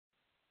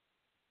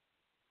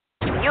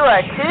You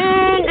are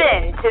tuned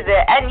in to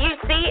the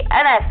NUC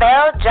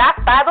NFL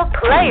Draft Bible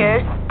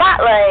Players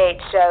Spotlight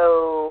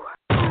Show.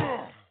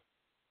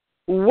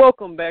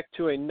 Welcome back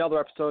to another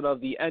episode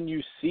of the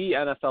NUC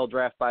NFL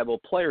Draft Bible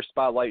Player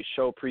Spotlight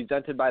Show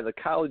presented by the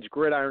College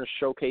Gridiron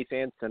Showcase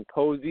and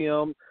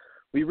Symposium.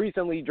 We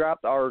recently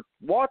dropped our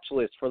watch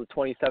list for the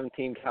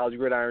 2017 College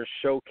Gridiron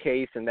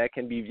Showcase, and that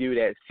can be viewed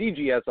at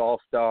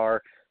cgsallstar.com,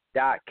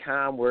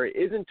 where it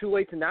isn't too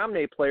late to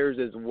nominate players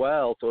as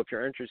well. So if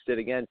you're interested,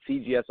 again,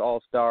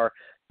 cgsallstar.com.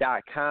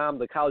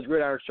 The College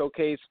Gridiron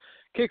Showcase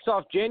kicks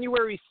off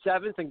January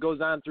 7th and goes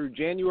on through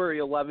January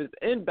 11th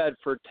in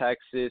Bedford,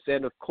 Texas.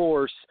 And, of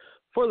course,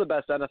 for the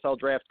best NFL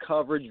draft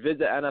coverage,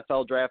 visit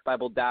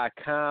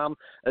NFLDraftBible.com.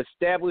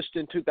 Established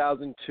in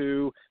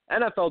 2002,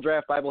 NFL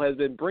Draft Bible has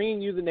been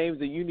bringing you the names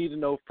that you need to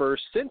know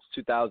first since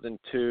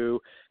 2002.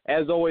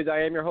 As always,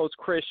 I am your host,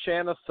 Chris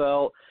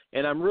Shanafelt,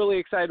 and I'm really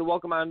excited to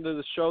welcome onto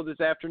the show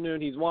this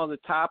afternoon. He's one of the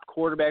top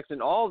quarterbacks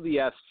in all of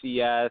the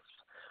FCS.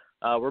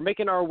 We're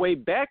making our way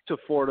back to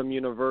Fordham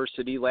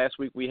University. Last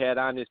week we had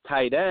on his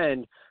tight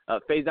end,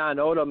 Faison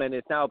Odom, and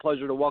it's now a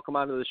pleasure to welcome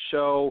onto the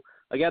show,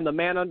 again, the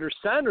man under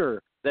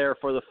center there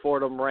for the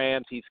Fordham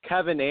Rams. He's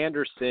Kevin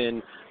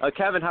Anderson.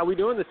 Kevin, how are we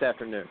doing this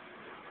afternoon?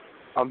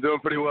 I'm doing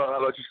pretty well. How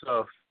about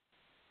yourself?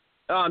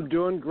 I'm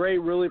doing great.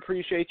 Really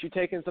appreciate you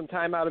taking some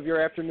time out of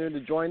your afternoon to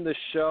join the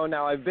show.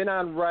 Now, I've been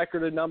on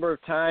record a number of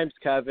times,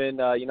 Kevin.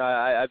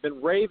 I've been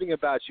raving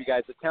about you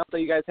guys, the talent that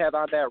you guys have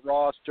on that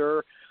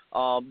roster.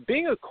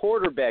 Being the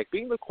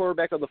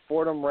quarterback of the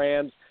Fordham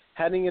Rams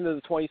heading into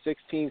the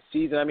 2016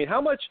 season, I mean,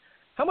 how much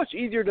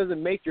easier does it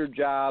make your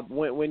job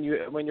when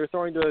you're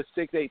throwing to a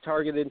 6'8"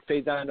 target in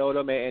Faison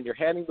Odom and you're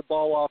handing the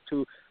ball off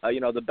to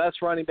the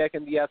best running back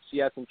in the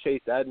FCS and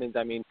Chase Edmonds?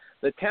 I mean,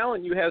 the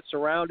talent you have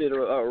surrounded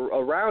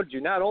around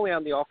you, not only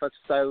on the offensive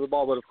side of the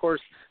ball, but of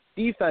course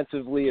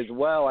defensively as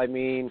well. I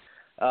mean,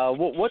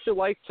 what's it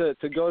like to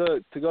go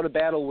to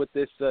battle with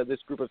this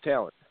group of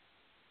talent?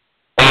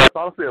 It's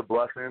honestly a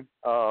blessing.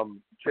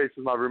 Chase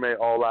was my roommate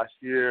all last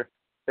year.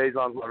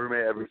 Faison's my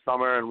roommate every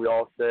summer, and we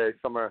all stay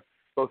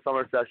both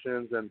summer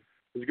sessions. And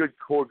there's a good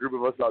core group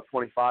of us, about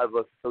 25 of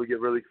us, so we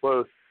get really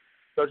close.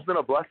 So it's been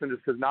a blessing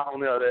just because not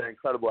only are they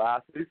incredible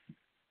athletes,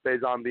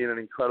 Faison being an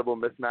incredible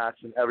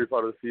mismatch in every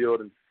part of the field,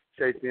 and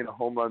Chase being a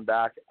home run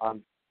back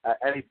at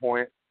any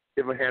point,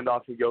 give him a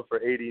handoff and go for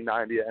 80,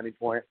 90 at any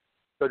point.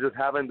 So just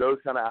having those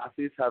kind of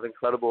athletes have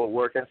incredible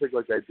work ethic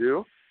like they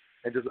do,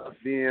 and just us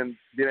being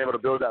able to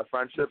build that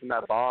friendship and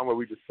that bond where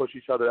we just push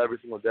each other every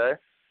single day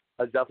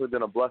has definitely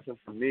been a blessing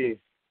for me,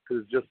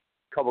 because it's just a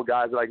couple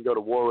guys that I can go to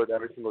war with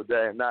every single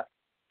day. And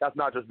that's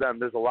not just them.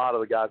 There's a lot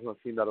of the guys on the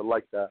team that are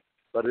like that.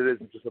 But it is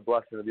just a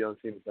blessing to be on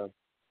the team with them.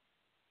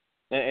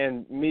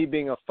 And me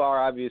being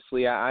afar,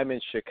 obviously, I'm in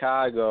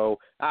Chicago.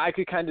 I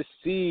could kind of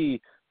see,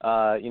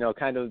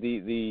 kind of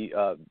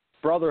the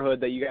brotherhood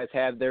that you guys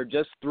have there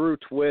just through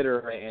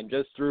Twitter and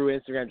just through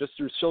Instagram, just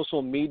through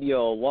social media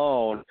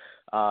alone.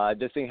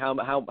 Just seeing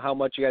how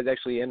much you guys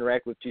actually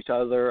interact with each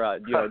other,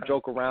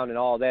 joke around and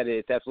all that.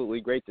 It's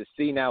absolutely great to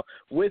see. Now,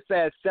 with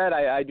that said,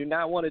 I do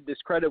not want to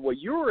discredit what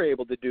you were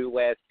able to do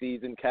last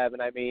season, Kevin.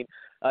 I mean,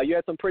 you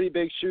had some pretty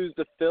big shoes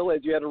to fill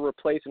as you had to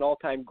replace an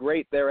all-time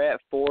great there at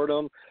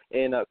Fordham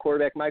in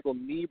quarterback Michael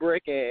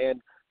Niebrick,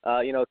 and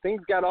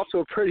things got off to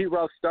a pretty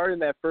rough start in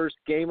that first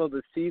game of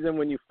the season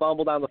when you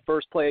fumbled on the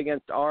first play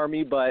against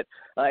Army. But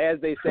as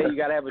they say, you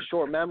got to have a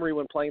short memory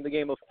when playing the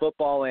game of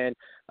football, and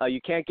you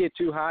can't get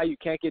too high, you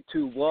can't get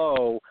too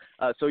low.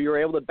 So you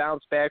were able to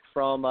bounce back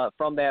from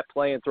that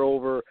play and throw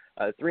over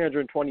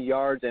 320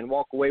 yards and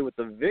walk away with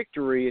the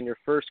victory in your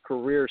first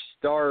career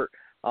start.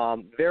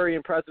 Very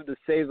impressive to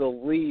say the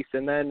least.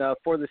 And then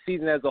for the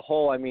season as a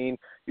whole, I mean,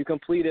 you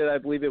completed, I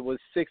believe it was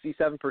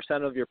 67%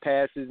 of your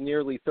passes,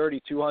 nearly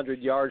 3,200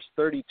 yards,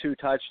 32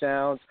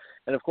 touchdowns.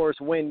 And, of course,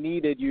 when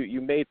needed,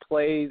 you made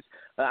plays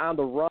on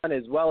the run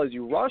as well as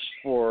you rushed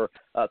for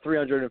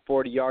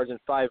 340 yards and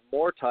 5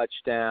 more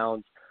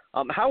touchdowns.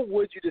 How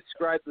would you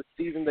describe the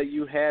season that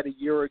you had a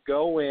year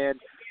ago, and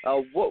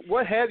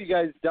what have you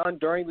guys done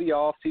during the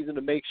offseason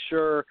to make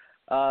sure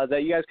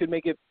that you guys could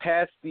make it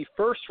past the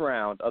first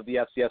round of the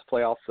FCS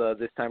playoffs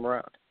this time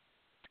around?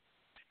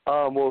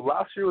 Well,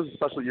 last year was a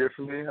special year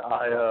for me.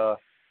 I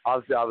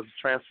was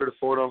transferred to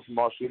Fordham from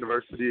Marshall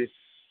University.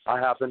 I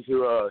happened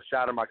to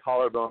shatter my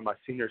collarbone my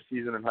senior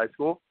season in high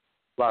school,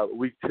 about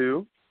week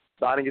 2.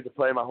 So I didn't get to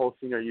play my whole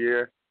senior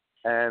year,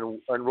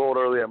 and enrolled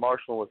early at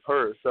Marshall and was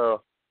hurt.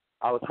 So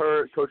I was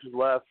hurt, coaches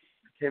left,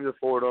 came to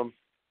Fordham,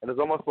 and it was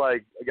almost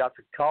like I got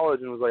to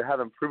college and was like I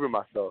haven't proven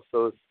myself.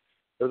 So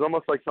it was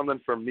almost like something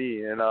for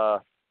me, and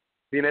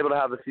being able to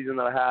have the season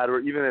that I had, or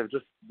even if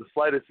just the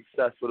slightest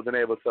success would have been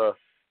able to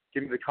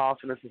give me the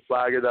confidence and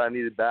swagger that I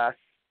needed back.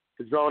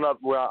 Because growing up,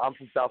 I'm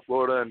from South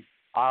Florida, and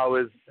I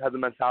always had the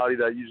mentality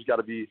that you just got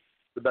to be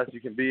the best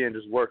you can be and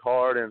just work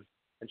hard and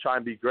try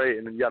and be great,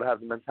 and then you got to have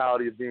the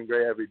mentality of being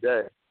great every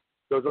day.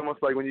 So it's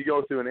almost like when you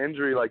go through an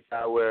injury like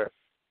that, where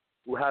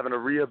we're having to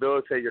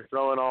rehabilitate your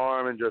throwing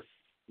arm and just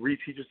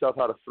reteach yourself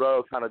how to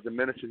throw kind of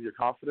diminishes your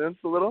confidence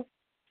a little.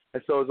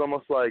 And so it's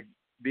almost like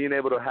being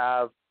able to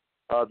have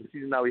the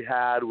season that we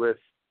had with,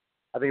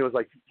 I think it was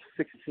like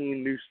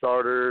 16 new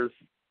starters,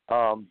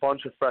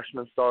 bunch of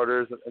freshman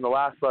starters. In the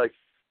last, like,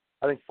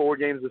 I think 4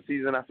 games of the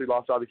season after we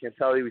lost Bobby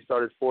Cantelli, we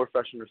started 4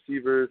 freshman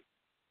receivers.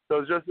 So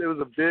it was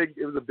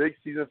a big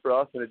season for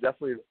us, and it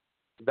definitely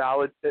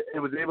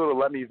it was able to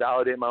let me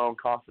validate my own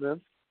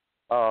confidence,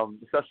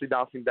 especially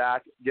bouncing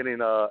back, getting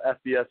a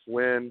FBS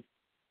win.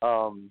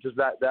 Just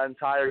that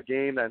entire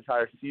game, that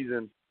entire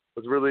season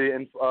was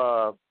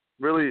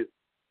really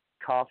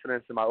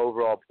confidence in my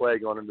overall play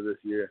going into this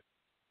year.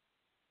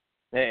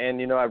 And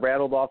you know, I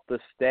rattled off the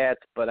stats,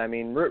 but I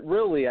mean,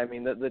 really, I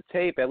mean, the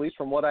tape, at least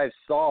from what I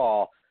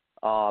saw,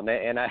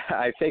 and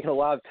I've taken a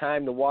lot of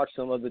time to watch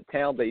some of the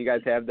talent that you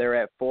guys have there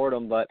at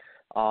Fordham, but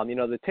you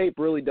know, the tape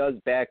really does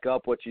back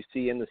up what you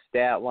see in the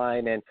stat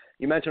line. And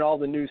you mentioned all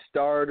the new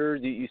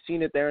starters. You've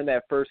seen it there in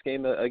that first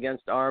game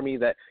against Army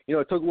that, you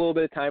know, it took a little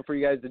bit of time for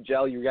you guys to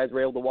gel. You guys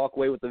were able to walk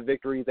away with the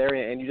victory there,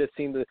 and you just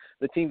seen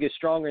the team get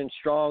stronger and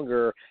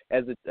stronger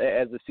as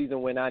the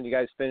season went on. You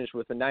guys finished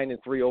with a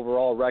 9-3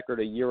 overall record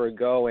a year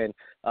ago, and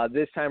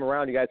this time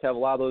around you guys have a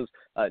lot of those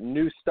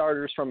new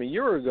starters from a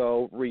year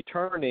ago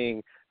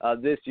returning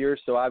this year,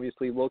 so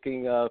obviously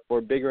looking for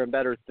bigger and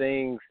better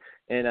things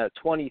in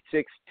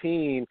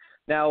 2016.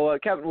 Now,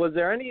 Kevin, was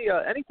there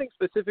anything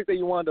specific that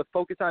you wanted to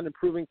focus on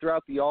improving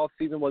throughout the off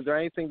season? Was there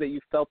anything that you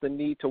felt the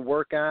need to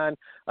work on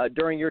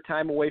during your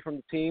time away from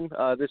the team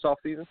this off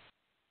season?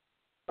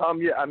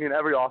 Yeah, I mean,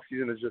 every off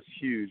season is just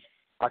huge.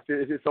 I feel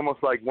it's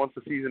almost like once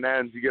the season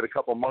ends, you get a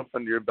couple months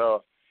under your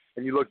belt,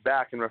 and you look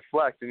back and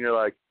reflect, and you're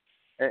like,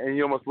 and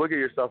you almost look at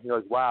yourself and you're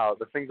like, wow,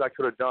 the things I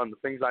could have done,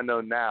 the things I know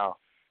now.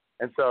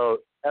 And so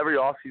every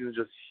off season is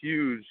just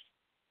huge.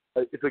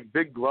 It's like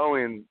big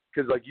glowing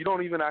because like you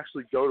don't even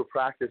actually go to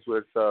practice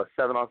with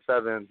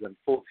 7-on-7s and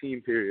full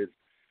team periods,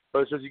 but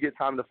it's just you get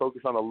time to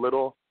focus on the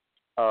little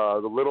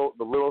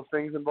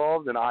things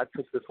involved. And I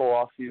took this whole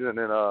off season,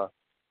 and I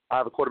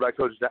have a quarterback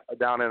coach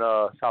down in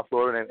South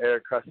Florida named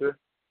Eric Kresser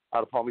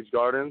out of Palm Beach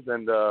Gardens,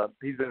 and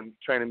he's been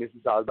training me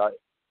since I was about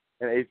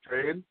in 8th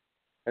grade.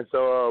 And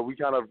so we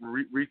kind of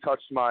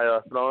retouched my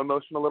throwing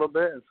motion a little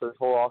bit, and so this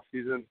whole off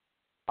season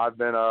I've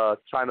been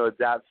trying to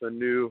adapt to a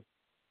new,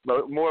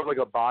 more of like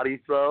a body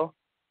throw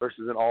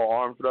versus an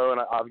all-arm throw,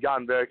 and I've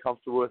gotten very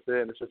comfortable with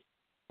it, and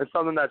it's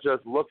something that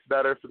just looks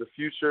better for the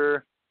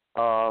future.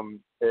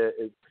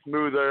 It's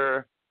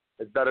smoother,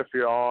 it's better for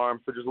your arm,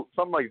 so just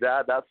something like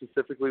that. That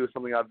specifically was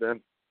something I've been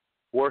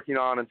working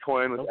on and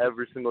toying with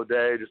every single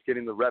day, just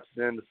getting the reps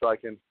in so I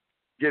can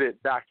get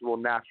it back to a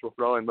natural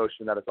throwing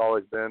motion that it's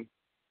always been,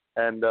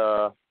 and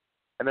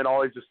then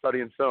always just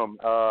studying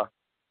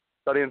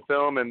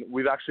film, and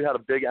we've actually had a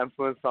big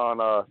influence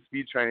on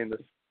speed training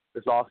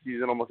this off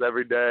season. Almost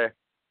every day,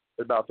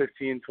 there's about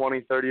 15,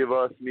 20, 30 of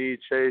us, me,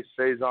 Chase,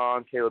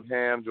 Faison, Caleb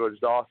Ham, George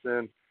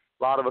Dawson.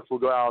 A lot of us will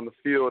go out on the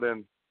field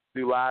and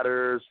do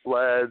ladders,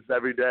 sleds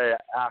every day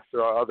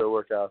after our other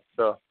workouts.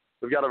 So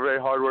we've got a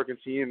very hard-working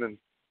team, and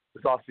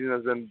this off season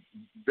has been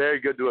very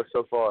good to us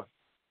so far.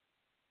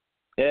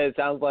 Yeah, it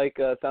sounds like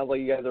you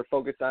guys are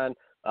focused on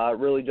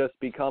really just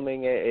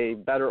becoming a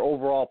better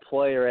overall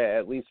player,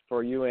 at least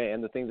for you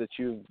and the things that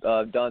you've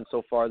done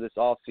so far this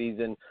off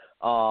season.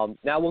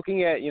 Now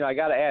looking at, I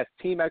got to ask,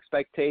 team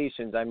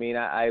expectations. I mean,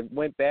 I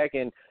went back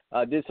and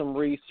did some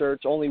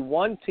research. Only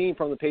one team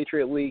from the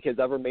Patriot League has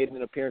ever made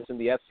an appearance in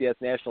the FCS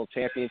National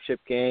Championship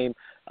game,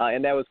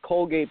 and that was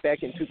Colgate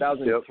back in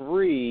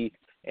 2003. Yep.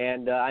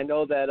 And I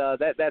know that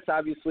that's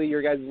obviously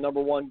your guys'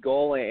 number one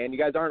goal, and you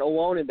guys aren't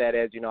alone in that,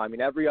 as you know. I mean,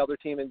 every other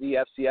team in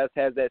the FCS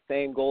has that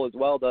same goal as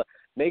well, to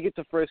make it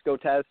to Frisco,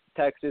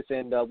 Texas,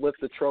 and lift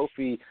the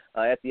trophy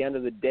at the end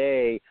of the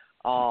day.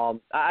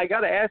 I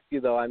got to ask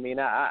you, though, I mean,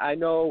 I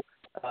know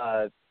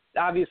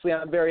obviously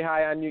I'm very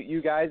high on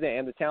you guys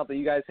and the talent that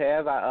you guys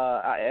have,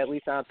 at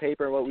least on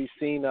paper and what we've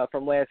seen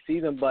from last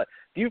season. But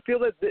do you feel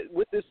that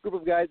with this group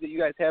of guys that you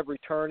guys have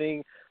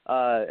returning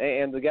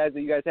and the guys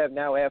that you guys have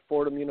now at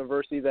Fordham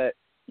University, that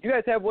you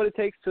guys have what it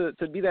takes to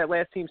be that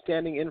last team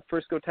standing in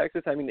Frisco,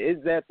 Texas? I mean,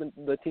 is that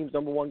the team's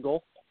number one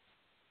goal?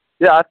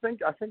 Yeah, I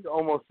think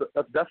almost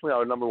that's definitely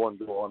our number one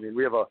goal. I mean,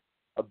 we have a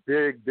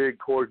big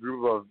core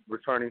group of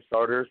returning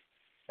starters,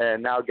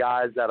 and now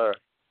guys that are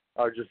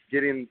just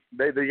getting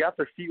they got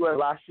their feet wet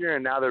last year,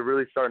 and now they're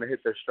really starting to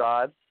hit their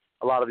stride.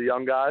 A lot of the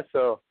young guys,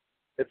 so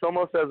it's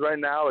almost as right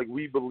now like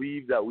we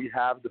believe that we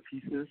have the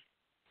pieces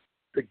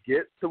to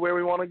get to where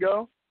we want to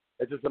go.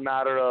 It's just a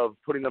matter of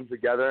putting them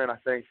together, and I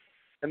think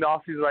in the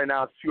offseason right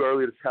now it's too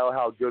early to tell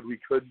how good we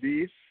could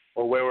be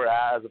or where we're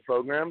at as a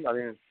program. I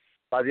mean,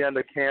 by the end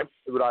of camp,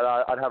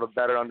 I'd have a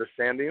better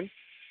understanding.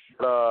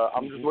 But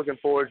I'm just looking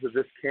forward to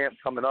this camp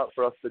coming up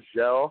for us to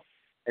gel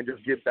and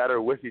just get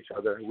better with each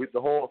other. The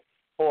whole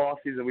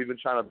offseason we've been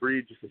trying to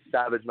breed just a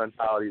savage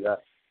mentality that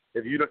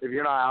if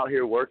you're not out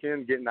here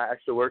working, getting that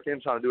extra work in,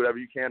 trying to do whatever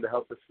you can to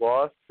help the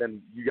squad, then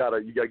you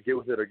gotta get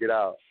with it or get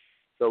out.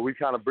 So we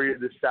kind of breed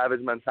this savage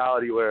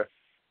mentality where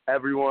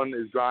everyone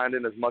is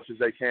grinding as much as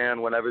they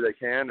can whenever they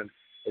can, and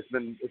it's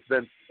been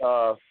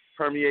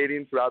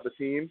permeating throughout the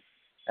team.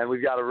 And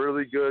we've got a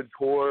really good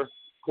core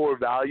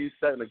value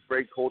set and a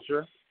great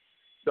culture.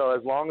 So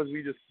as long as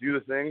we just do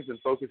the things and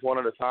focus one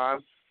at a time,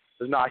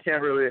 I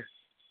can't really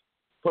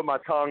put my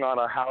tongue on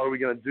how are we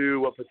going to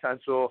do, what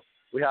potential.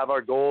 We have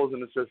our goals,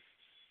 and it's just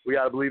we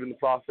got to believe in the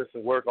process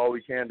and work all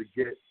we can to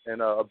get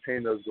and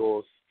obtain those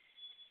goals.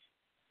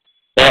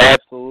 Yeah,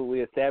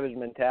 absolutely. A savage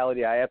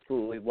mentality. I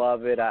absolutely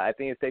love it. I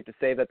think it's safe to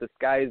say that the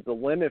sky is the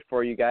limit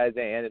for you guys,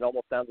 and it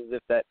almost sounds as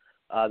if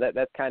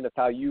that's kind of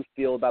how you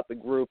feel about the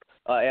group,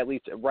 at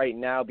least right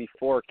now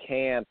before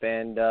camp.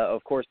 And,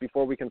 of course,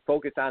 before we can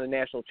focus on a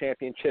national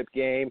championship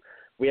game,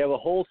 we have a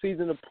whole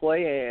season to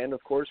play, and,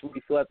 of course,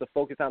 we still have to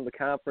focus on the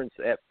conference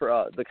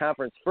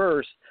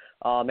first.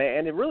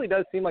 And it really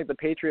does seem like the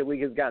Patriot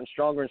League has gotten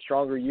stronger and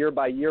stronger year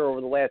by year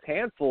over the last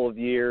handful of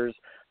years,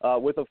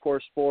 with, of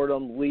course,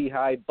 Fordham,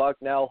 Lehigh,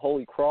 Bucknell,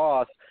 Holy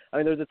Cross. I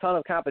mean, there's a ton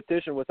of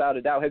competition without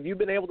a doubt. Have you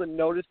been able to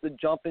notice the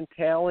jump in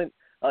talent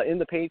in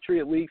the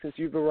Patriot League since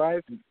you've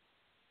arrived?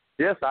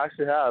 Yes, I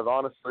actually have.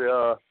 Honestly,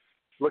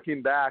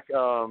 looking back,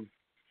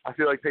 I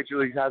feel like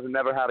Patriot League hasn't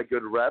never had a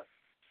good rep.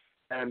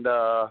 And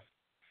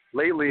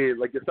lately,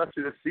 like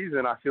especially this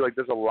season, I feel like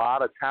there's a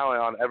lot of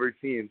talent on every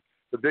team.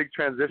 The big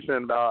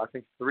transition about, I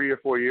think, 3 or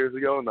 4 years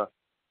ago in the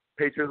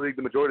Patriot League,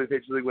 the majority of the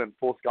Patriot League went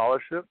full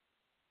scholarship.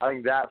 I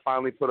think that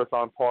finally put us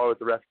on par with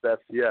the rest of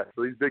the FCS.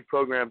 So these big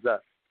programs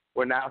that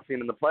we're now seeing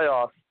in the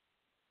playoffs,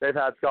 they've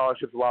had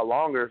scholarships a lot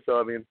longer. So,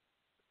 I mean,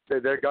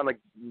 they're going to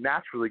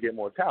naturally get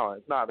more talent.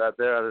 It's not that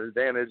they're at an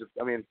advantage.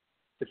 I mean,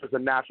 it's just a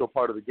natural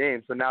part of the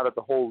game. So now that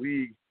the whole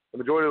league, the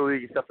majority of the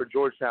league, except for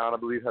Georgetown, I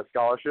believe, has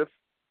scholarships.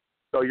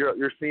 So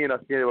you're seeing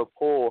us being able to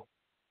pull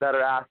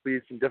better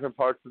athletes from different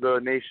parts of the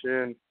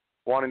nation,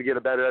 wanting to get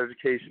a better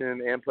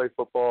education and play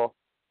football.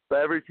 So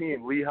every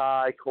team,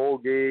 Lehigh,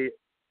 Colgate,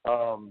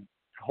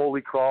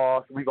 Holy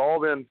Cross, we've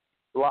all been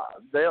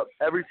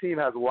every team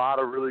has a lot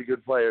of really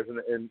good players,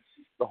 and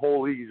the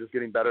whole league is just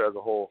getting better as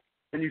a whole.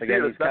 And you see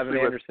it especially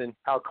with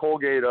how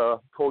Colgate,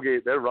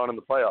 they're running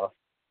the playoffs.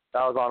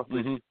 That was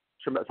honestly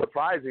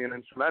surprising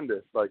and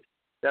tremendous. Like, at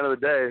the end of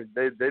the day,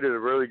 they did a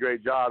really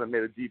great job and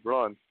made a deep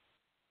run.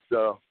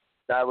 So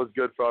that was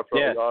good for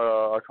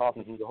our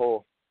conference as a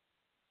whole.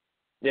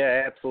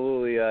 Yeah,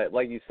 absolutely.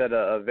 Like you said,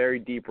 a very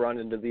deep run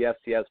into the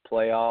FCS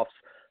playoffs.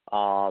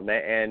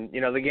 And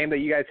you know, the game that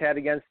you guys had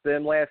against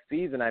them last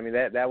season, I mean,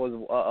 that was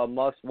a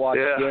must-watch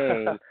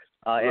game,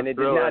 and it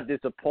did not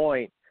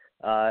disappoint.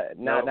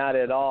 Not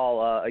at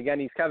all. Again,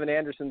 he's Kevin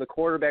Anderson, the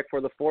quarterback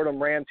for the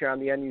Fordham Rams here on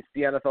the NUC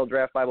NFL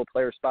Draft Bible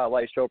Player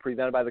Spotlight Show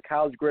presented by the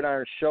College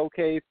Gridiron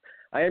Showcase.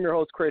 I am your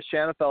host, Chris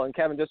Shanafelt. And,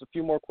 Kevin, just a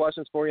few more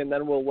questions for you, and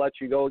then we'll let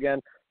you go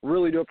again.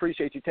 Really do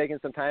appreciate you taking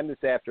some time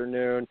this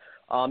afternoon.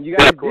 You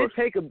guys did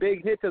take a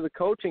big hit to the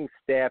coaching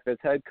staff as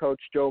head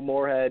coach Joe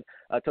Moorhead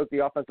took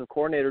the offensive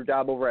coordinator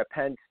job over at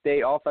Penn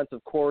State.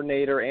 Offensive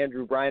coordinator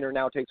Andrew Briner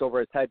now takes over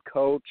as head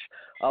coach.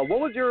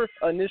 What was your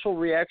initial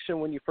reaction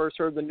when you first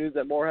heard the news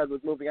that Moorhead was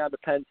moving on to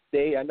Penn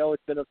State? I know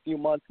it's been a few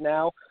months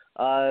now,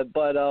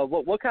 but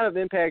what kind of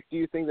impact do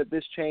you think that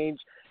this change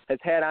has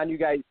had on you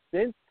guys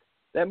since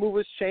that move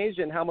was changed,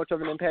 and how much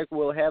of an impact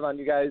will it have on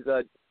you guys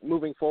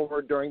moving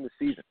forward during the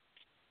season?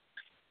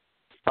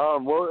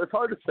 Well, it's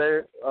hard to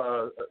say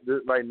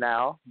right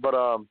now, but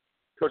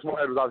Coach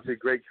Moorhead was obviously a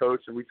great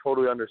coach, and we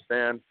totally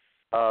understand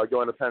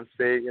going to Penn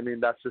State. I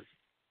mean,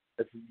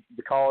 it's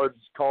the college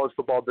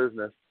football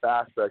business, the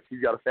aspect.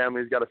 He's got a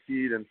family he's got to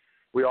feed, and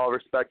we all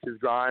respect his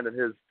grind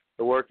and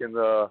the work and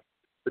the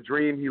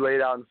dream he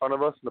laid out in front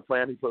of us and the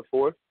plan he put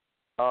forth.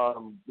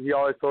 He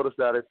always told us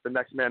that it's the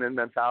next man in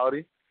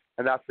mentality,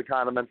 and that's the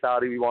kind of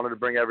mentality we wanted to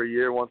bring every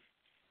year. Once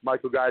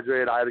Michael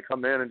graduated, I had to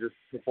come in and just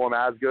perform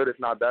as good, if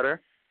not better.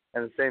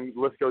 And the same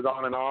list goes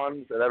on at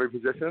every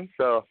position.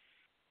 So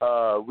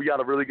we got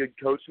a really good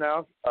coach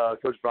now,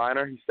 Coach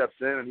Briner. He steps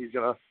in, and he's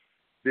going to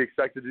be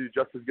expected to do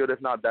just as good,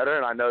 if not better.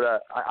 And I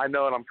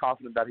know and I'm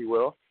confident that he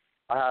will.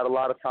 I had a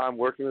lot of time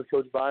working with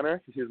Coach Briner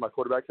because he was my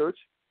quarterback coach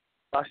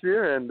last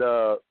year. And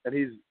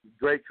he's a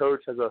great coach,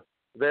 has a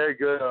very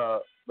good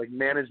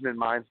management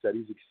mindset.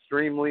 He's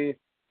extremely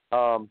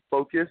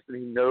focused, and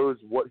he knows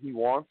what he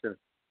wants, and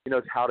he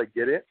knows how to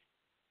get it.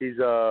 He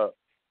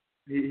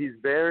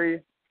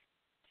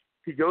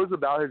goes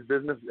about his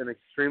business in an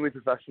extremely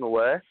professional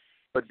way,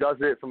 but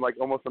does it from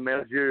almost a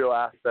managerial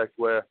aspect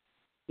where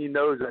he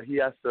knows that he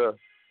has to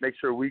make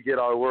sure we get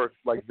our work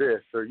like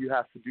this, or you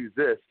have to do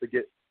this to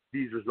get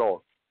these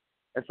results.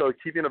 And so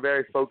keeping a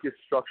very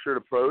focused, structured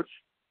approach,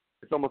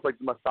 it's almost like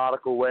the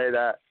methodical way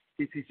that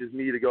he teaches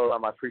me to go about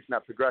my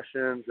pre-snap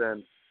progressions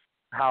and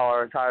how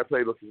our entire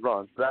playbook is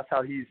run. So that's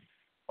how he's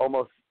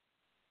almost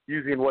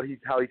using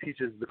how he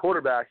teaches the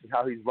quarterbacks and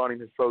how he's running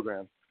his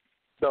program.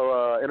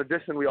 So in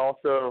addition, we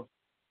also,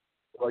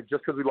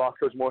 just because we lost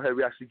Coach Moorhead,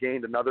 we actually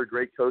gained another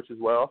great coach as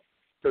well.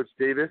 Coach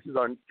Joe Davis is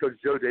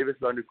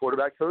our new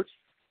quarterback coach,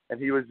 and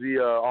he was the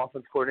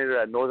offense coordinator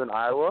at Northern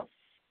Iowa,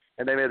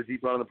 and they made a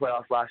deep run in the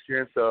playoffs last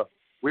year. And so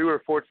we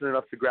were fortunate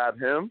enough to grab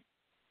him,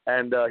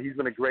 and he's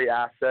been a great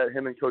asset.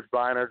 Him and Coach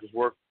Briner just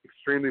work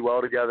extremely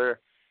well together,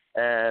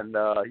 and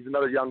he's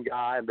another young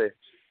guy, and they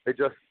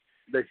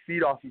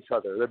feed off each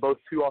other. They're both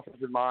two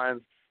offensive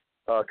minds.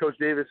 Coach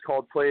Davis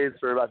called plays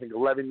for, I think,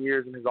 11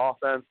 years in his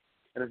offense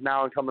and is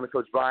now incumbent to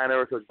Coach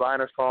Briner. Coach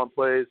Briner's calling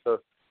plays. So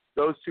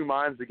those two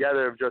minds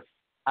together have just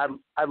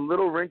add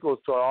little wrinkles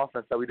to our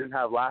offense that we didn't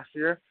have last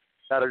year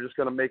that are just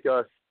going to make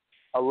us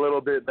a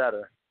little bit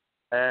better.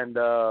 And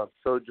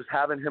so just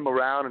having him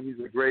around, and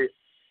he's a great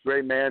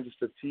man just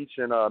to teach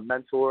and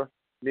mentor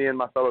me and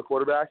my fellow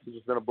quarterbacks has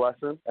just been a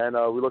blessing. And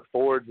we look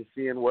forward to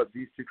seeing what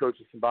these two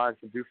coaches combined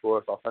can do for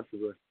us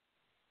offensively.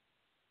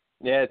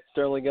 Yeah, it's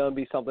certainly going to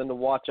be something to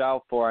watch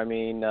out for. I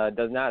mean,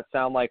 does not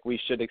sound like we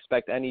should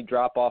expect any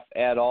drop-off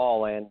at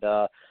all. And,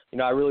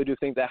 I really do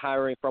think that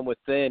hiring from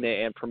within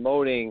and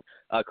promoting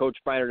Coach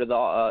Briner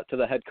to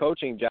the head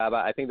coaching job,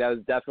 I think that was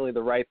definitely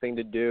the right thing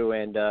to do.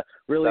 And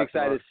really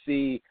excited to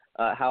see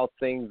how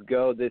things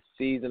go this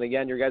season.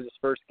 Again, your guys'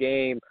 first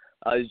game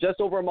is just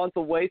over a month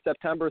away,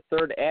 September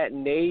 3rd at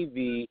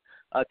Navy.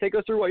 Take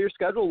us through what your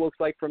schedule looks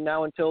like from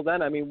now until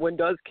then. I mean, when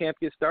does camp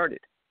get started?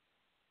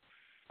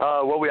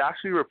 Well, we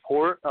actually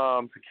report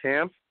to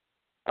camp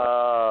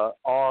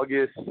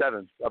August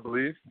 7th, I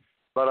believe.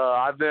 But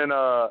I've been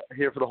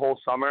here for the whole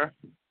summer,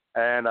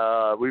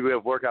 and we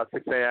have work out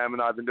 6 a.m.,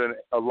 and I've been doing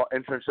an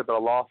internship at a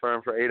law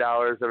firm for 8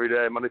 hours every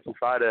day, Monday through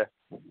Friday.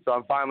 So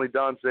I'm finally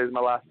done. Today's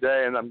my last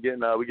day, and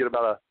we get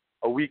about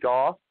a week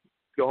off,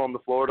 go home to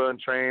Florida and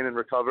train and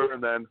recover,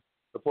 and then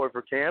report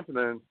for camp, and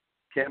then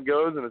camp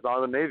goes, and it's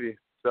on to the Navy.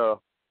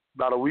 So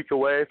about a week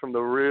away from the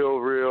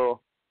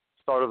real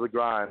start of the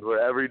grind, where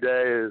every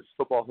day is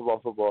football, football,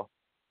 football.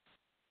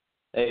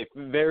 Hey,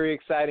 very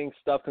exciting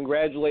stuff.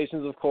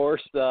 Congratulations, of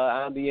course,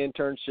 on the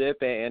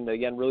internship, and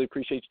again, really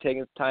appreciate you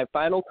taking the time.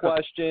 Final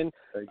question.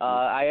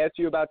 I asked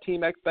you about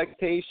team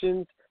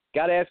expectations.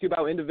 Got to ask you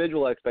about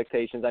individual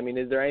expectations. I mean,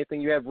 is there anything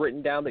you have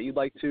written down that you'd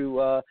like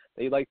to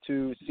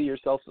see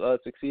yourself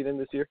succeed in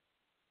this year?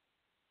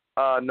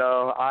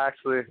 No,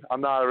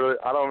 I'm not really.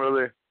 I don't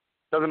really.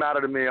 Doesn't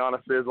matter to me,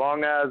 honestly. As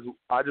long as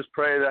I just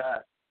pray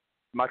that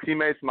my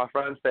teammates and my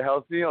friends stay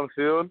healthy on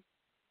the field,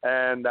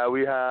 and that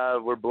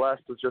we're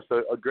blessed with just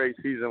a great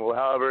season. Well,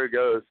 however it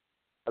goes,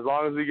 as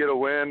long as we get a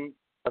win,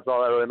 that's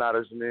all that really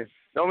matters to me.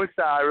 The only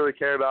stat I really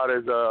care about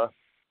is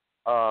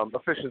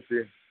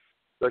efficiency.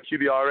 The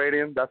QBR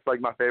rating, that's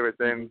like my favorite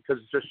thing,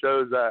 because it just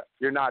shows that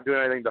you're not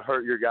doing anything to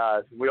hurt your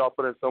guys. We all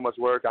put in so much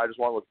work. I just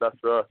want what's best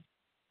for us.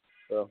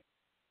 So.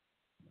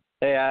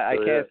 Hey, I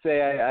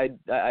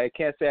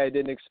can't say I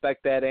didn't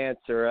expect that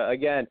answer.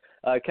 Again,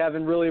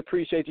 Kevin, really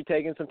appreciate you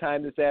taking some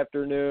time this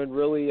afternoon.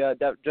 Really,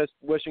 just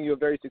wishing you a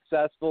very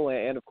successful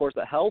and of course,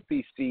 a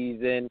healthy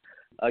season.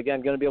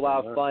 Again, going to be a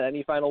lot of fun.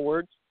 Any final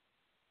words?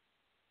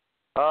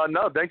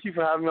 No, thank you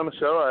for having me on the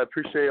show. I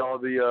appreciate all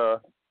the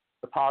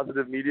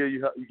positive media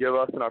you give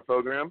us in our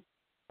program,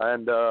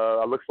 and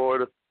I look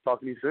forward to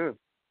talking to you soon.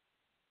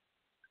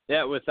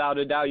 Yeah, without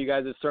a doubt, you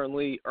guys have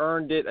certainly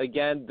earned it.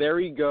 Again, there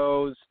he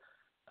goes.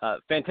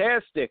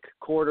 Fantastic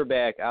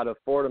quarterback out of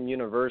Fordham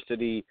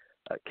University,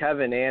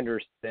 Kevin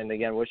Anderson.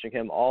 Again, wishing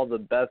him all the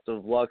best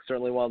of luck.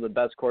 Certainly one of the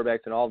best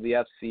quarterbacks in all of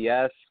the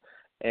FCS.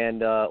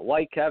 And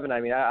like Kevin,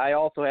 I mean, I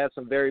also have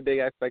some very big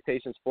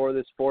expectations for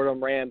this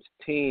Fordham Rams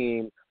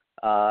team.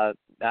 I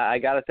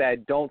got to say, I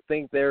don't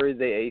think there is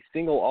a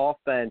single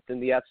offense in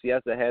the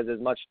FCS that has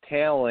as much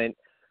talent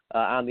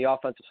on the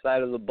offensive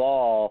side of the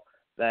ball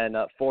than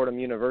Fordham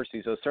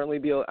University. So certainly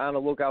be on the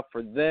lookout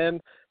for them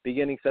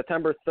beginning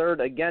September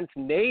 3rd against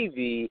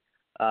Navy.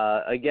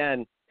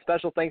 Again,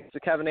 special thanks to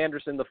Kevin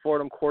Anderson, the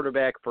Fordham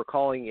quarterback, for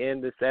calling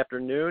in this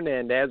afternoon.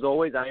 And as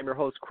always, I am your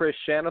host, Chris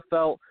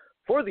Shanafelt,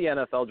 for the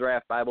NFL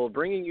Draft Bible,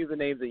 bringing you the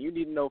names that you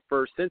need to know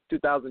first since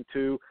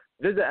 2002.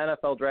 Visit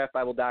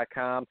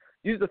NFLDraftBible.com.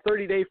 Use the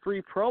 30-day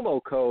free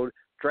promo code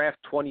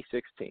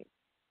DRAFT2016.